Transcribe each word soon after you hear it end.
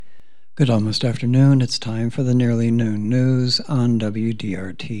Good almost afternoon. It's time for the nearly noon news on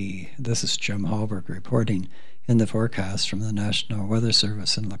WDRT. This is Jim Hallberg reporting. In the forecast from the National Weather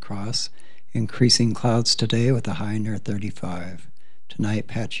Service in La Crosse, increasing clouds today with a high near 35. Tonight,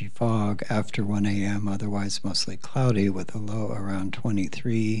 patchy fog after 1 a.m., otherwise mostly cloudy with a low around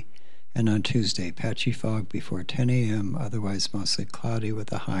 23. And on Tuesday, patchy fog before 10 a.m., otherwise mostly cloudy with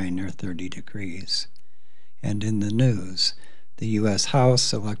a high near 30 degrees. And in the news, the U.S.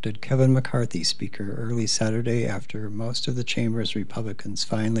 House elected Kevin McCarthy Speaker early Saturday after most of the chamber's Republicans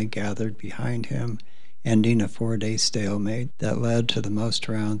finally gathered behind him, ending a 4-day stalemate that led to the most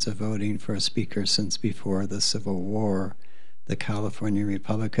rounds of voting for a Speaker since before the Civil War. The California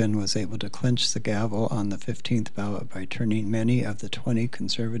Republican was able to clinch the gavel on the 15th ballot by turning many of the 20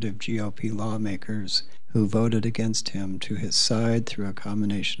 conservative GOP lawmakers who voted against him to his side through a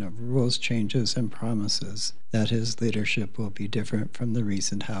combination of rules changes and promises that his leadership will be different from the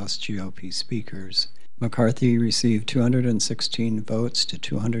recent House GOP speakers. McCarthy received 216 votes to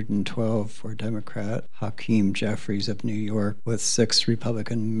 212 for Democrat Hakeem Jeffries of New York, with 6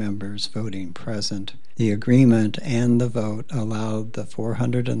 Republican members voting present. The agreement and the vote allowed the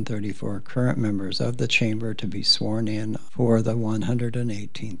 434 current members of the chamber to be sworn in for the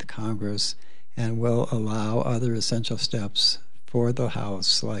 118th Congress and will allow other essential steps for the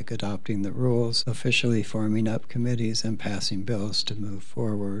House, like adopting the rules, officially forming up committees, and passing bills to move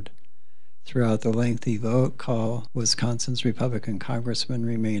forward. Throughout the lengthy vote call, Wisconsin's Republican congressman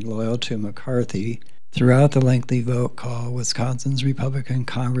remained loyal to McCarthy.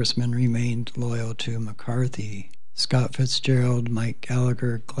 Scott Fitzgerald, Mike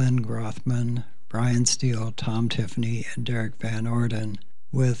Gallagher, Glenn Grothman, Brian Steele, Tom Tiffany, and Derek Van Orden,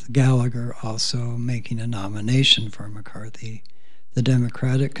 with Gallagher also making a nomination for McCarthy. The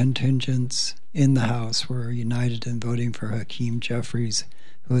Democratic contingents in the House were united in voting for Hakeem Jeffries,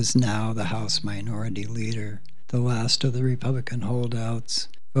 who is now the House Minority Leader. The last of the Republican holdouts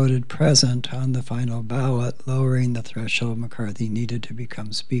voted present on the final ballot, lowering the threshold McCarthy needed to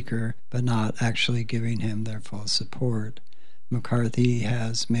become Speaker, but not actually giving him their full support. McCarthy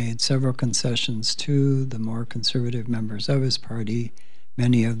has made several concessions to the more conservative members of his party,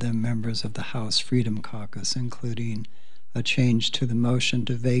 many of them members of the House Freedom Caucus, including a change to the motion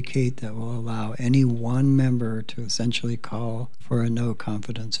to vacate that will allow any one member to essentially call for a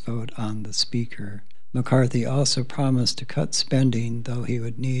no-confidence vote on the Speaker. McCarthy also promised to cut spending, though he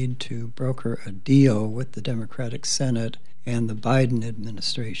would need to broker a deal with the Democratic Senate and the Biden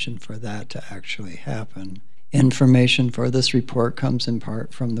administration for that to actually happen. Information for this report comes in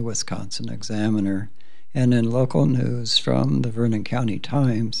part from the Wisconsin Examiner, and in local news from the Vernon County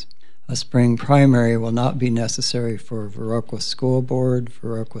Times, a spring primary will not be necessary for Viroqua School Board,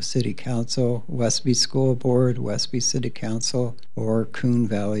 Viroqua City Council, Westby School Board, Westby City Council, or Coon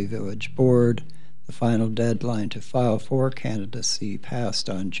Valley Village Board. The final deadline to file for candidacy passed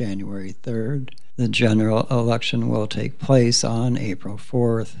on January 3rd. The general election will take place on April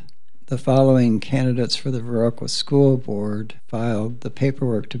 4th. The following candidates for the Viroqua School Board filed the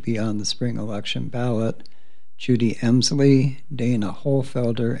paperwork to be on the spring election ballot: Judy Emsley, Dana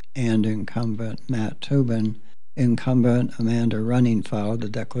Holfelder, and incumbent Matt Tobin. Incumbent Amanda Running filed a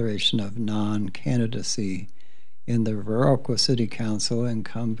declaration of non-candidacy. In the Viroqua City Council,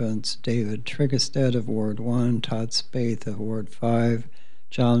 incumbents David Trigestead of Ward 1, Todd Spaeth of Ward 5,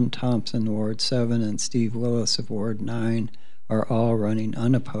 John Thompson, Ward 7, and Steve Willis of Ward 9 are all running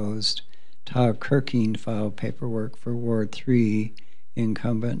unopposed. Todd Kirking filed paperwork for Ward 3.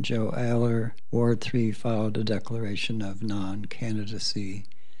 Incumbent Joe Aller, Ward 3, filed a declaration of non-candidacy.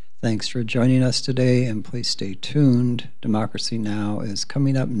 Thanks for joining us today, and please stay tuned. Democracy Now! Is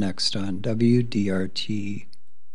coming up next on WDRT.